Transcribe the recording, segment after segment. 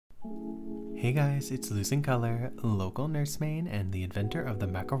Hey guys, it's Losing Color, local nurse main, and the inventor of the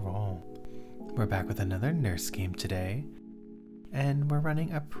macaron. We're back with another nurse game today, and we're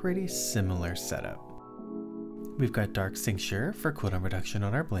running a pretty similar setup. We've got Dark Cincture for cooldown reduction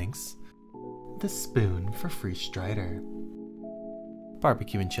on our blinks, the Spoon for free Strider,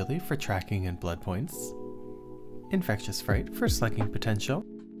 Barbecue and Chili for tracking and blood points, Infectious Fright for slugging potential,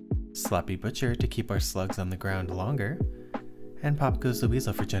 Sloppy Butcher to keep our slugs on the ground longer, and Pop Goes the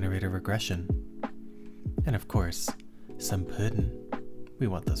Weasel for generator regression. And of course, some pudding. We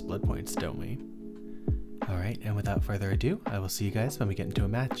want those blood points, don't we? Alright, and without further ado, I will see you guys when we get into a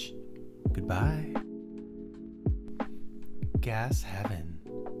match. Goodbye. Gas Heaven.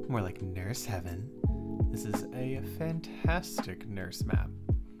 More like Nurse Heaven. This is a fantastic nurse map.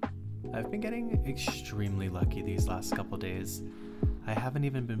 I've been getting extremely lucky these last couple days. I haven't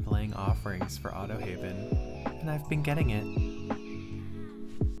even been playing offerings for Auto Haven, and I've been getting it.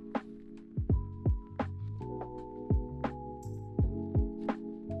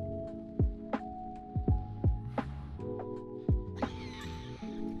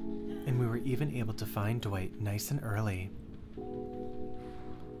 And we were even able to find Dwight nice and early.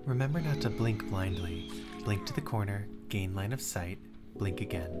 Remember not to blink blindly. Blink to the corner, gain line of sight, blink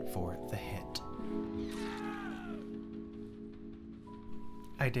again for the hit.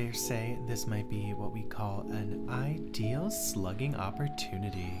 I dare say this might be what we call an ideal slugging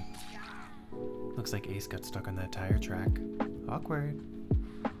opportunity. Looks like Ace got stuck on that tire track. Awkward.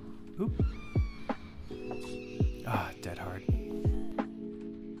 Oop. Ah, dead hard.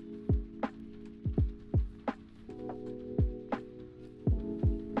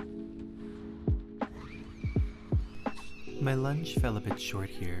 My lunge fell a bit short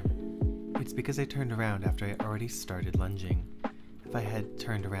here. It's because I turned around after I already started lunging. If I had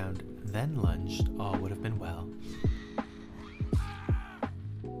turned around, then lunged, all would have been well.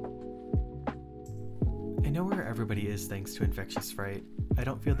 I know where everybody is thanks to Infectious Fright. I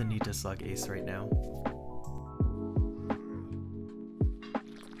don't feel the need to slug Ace right now.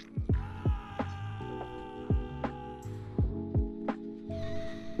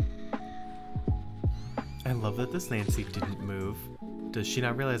 I love that this Nancy didn't move. Does she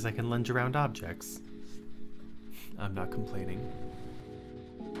not realize I can lunge around objects? I'm not complaining.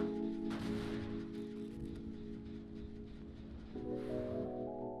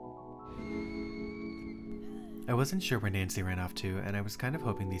 I wasn't sure where Nancy ran off to, and I was kind of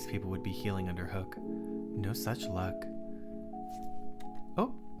hoping these people would be healing under hook. No such luck.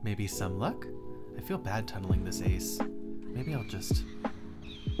 Oh, maybe some luck? I feel bad tunneling this Ace. Maybe I'll just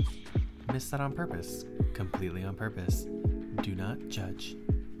miss that on purpose. Completely on purpose. Do not judge.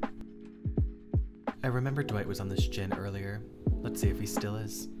 I remember Dwight was on this gen earlier. Let's see if he still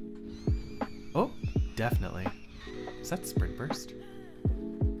is. Oh, definitely. Is that Sprint Burst?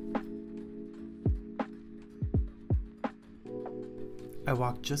 I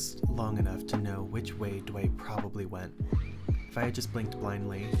walked just long enough to know which way Dwight probably went. If I had just blinked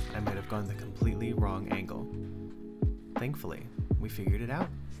blindly, I might have gone the completely wrong angle. Thankfully, we figured it out.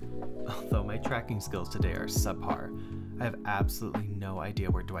 Although my tracking skills today are subpar, I have absolutely no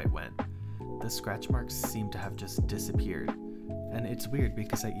idea where Dwight went. The scratch marks seem to have just disappeared. And it's weird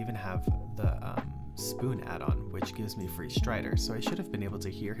because I even have the Spoon add-on, which gives me free Strider, so I should have been able to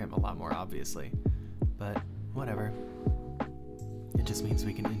hear him a lot more obviously. But whatever. It just means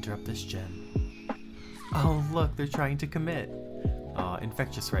we can interrupt this gen. Oh look, they're trying to commit. Aw,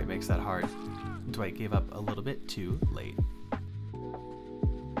 Infectious Fright makes that hard. Dwight gave up a little bit too late.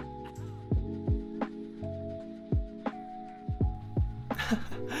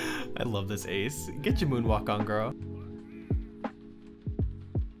 I love this Ace. Get your moonwalk on, girl.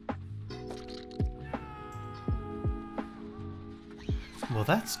 Well,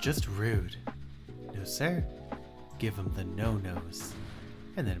 that's just rude. No, sir. Give him the no-nos.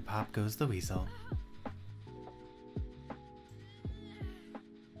 And then Pop Goes the Weasel.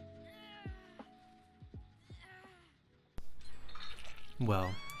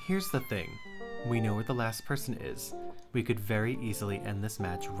 Well, here's the thing. We know where the last person is. We could very easily end this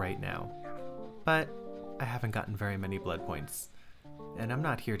match right now. But I haven't gotten very many blood points. And I'm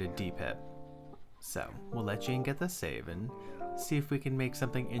not here to D-pip. So, we'll let Jane get the save and see if we can make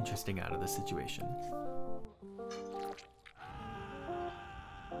something interesting out of the situation.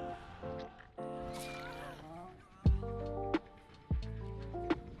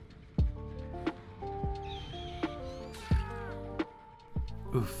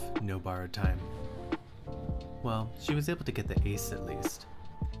 Oof, no borrowed time. Well, she was able to get the Ace at least.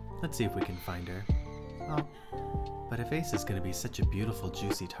 Let's see if we can find her. Oh, but if Ace is going to be such a beautiful,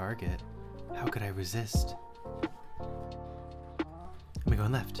 juicy target, how could I resist? Oh my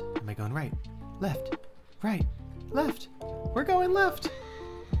going left? Am I going right? Left, right, left. We're going left.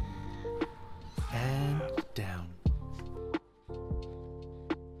 And down.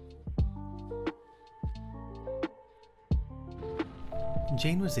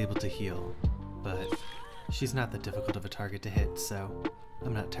 Jane was able to heal, but she's not that difficult of a target to hit, so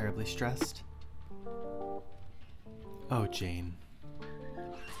I'm not terribly stressed. Oh, Jane.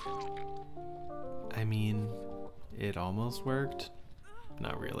 I mean, it almost worked.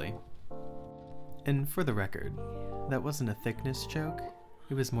 Not really. And for the record, that wasn't a thickness joke.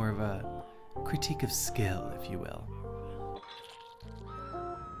 It was more of a critique of skill, if you will.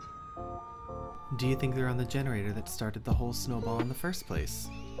 Do you think they're on the generator that started the whole snowball in the first place?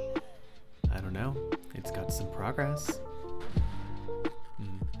 I don't know. It's got some progress.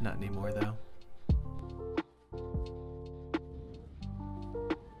 Not anymore, though.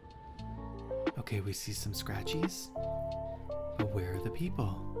 Okay, we see some scratchies. But where are the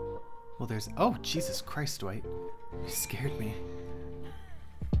people? Well, there's... Oh, Jesus Christ, Dwight. You scared me.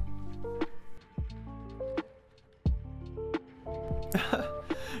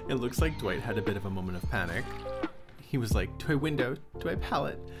 It looks like Dwight had a bit of a moment of panic. He was like, do I window? Do I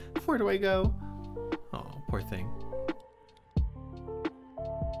pallet? Where do I go? Oh, poor thing.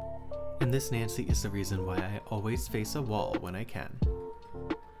 And this Nancy is the reason why I always face a wall when I can.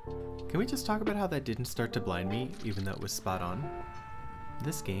 Can we just talk about how that didn't start to blind me, even though it was spot on?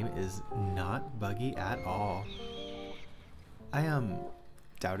 This game is not buggy at all. I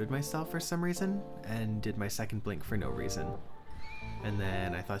doubted myself for some reason, and did my second blink for no reason. And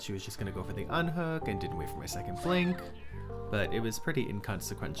then I thought she was just gonna go for the unhook and didn't wait for my second blink, but it was pretty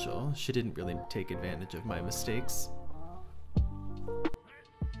inconsequential. She didn't really take advantage of my mistakes.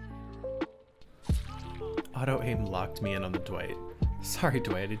 Auto-aim locked me in on the Dwight. Sorry,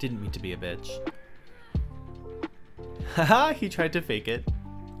 Dwight, I didn't mean to be a bitch. Haha, he tried to fake it.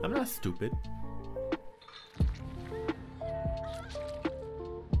 I'm not stupid.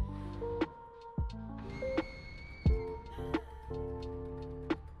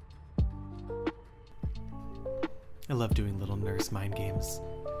 I love doing little nurse mind games.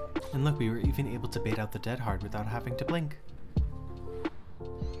 And look, we were even able to bait out the dead hard without having to blink.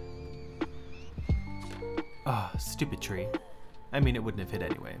 Ah, stupid tree. I mean, it wouldn't have hit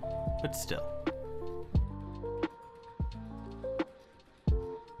anyway, but still.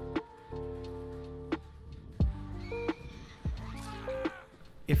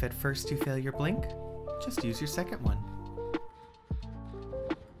 If at first you fail your blink, just use your second one.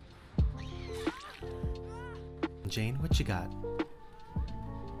 Jane, what you got?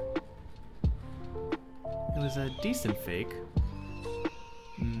 It was a decent fake.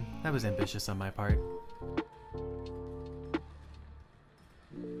 That was ambitious on my part.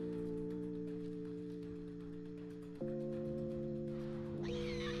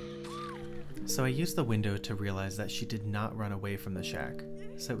 So I used the window to realize that she did not run away from the shack,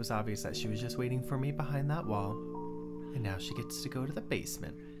 so it was obvious that she was just waiting for me behind that wall, and now she gets to go to the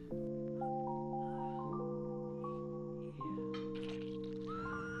basement.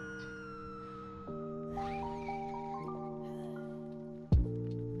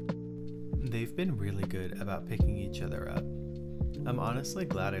 They've been really good about picking each other up. I'm honestly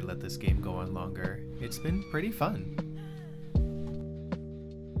glad I let this game go on longer. It's been pretty fun.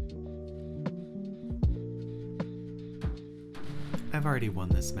 I've already won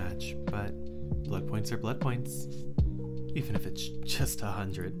this match, but blood points are blood points, even if it's just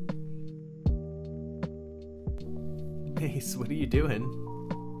 100. Ace, what are you doing?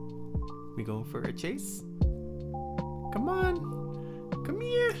 We going for a chase? Come on, come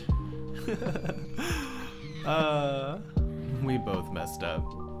here. We both messed up.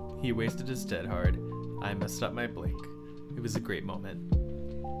 He wasted his dead hard. I messed up my blink. It was a great moment.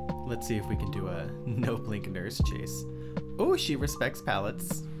 Let's see if we can do a no blink nurse chase. Oh, she respects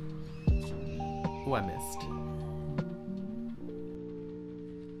pallets. Oh, I missed.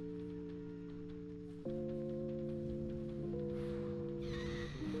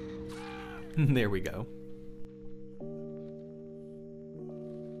 There we go.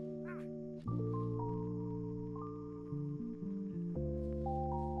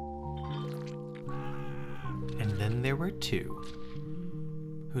 And then there were two.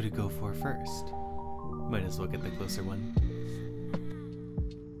 Who to go for first? Might as well get the closer one.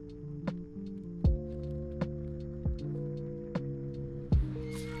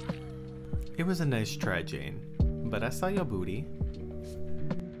 It was a nice try, Jane, but I saw your booty.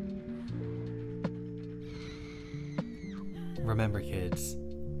 Remember, kids,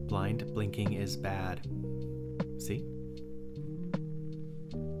 blind blinking is bad. See?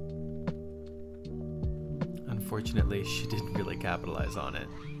 Unfortunately, she didn't really capitalize on it.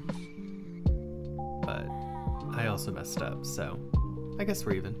 But I also messed up, so I guess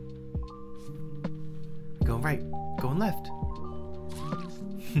we're even. Going right, going left.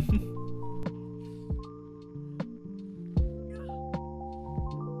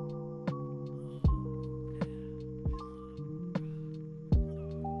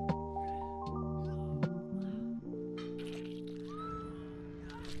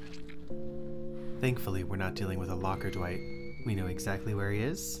 Thankfully, we're not dealing with a locker, Dwight. We know exactly where he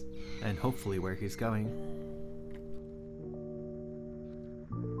is, and hopefully where he's going.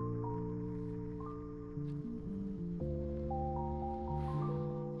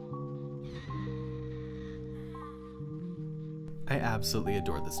 I absolutely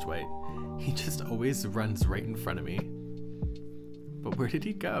adore this Dwight. He just always runs right in front of me. But where did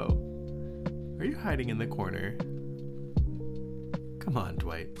he go? Are you hiding in the corner? Come on,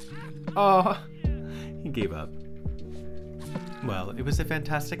 Dwight. Oh, he gave up. Well, it was a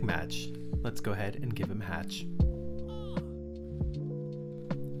fantastic match. Let's go ahead and give him Hatch.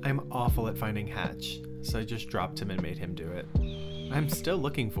 I'm awful at finding Hatch, so I just dropped him and made him do it. I'm still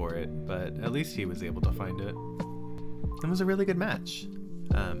looking for it, but at least he was able to find it. It was a really good match.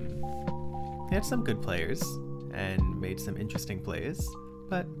 They had some good players and made some interesting plays,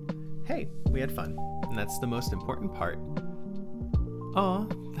 but hey, we had fun, and that's the most important part. Aw,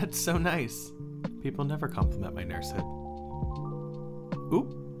 that's so nice. People never compliment my nursehood.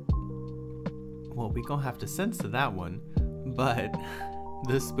 Oop. Well, we gonna have to censor that one, but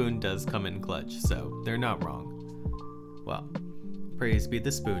the spoon does come in clutch, so they're not wrong. Well, praise be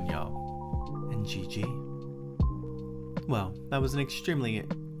the spoon, y'all. And GG. Well, that was an extremely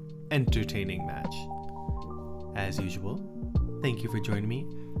entertaining match. As usual, thank you for joining me.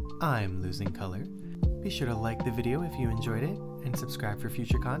 I'm Losing Color. Be sure to like the video if you enjoyed it and subscribe for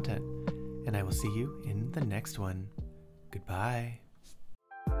future content. And I will see you in the next one. Goodbye.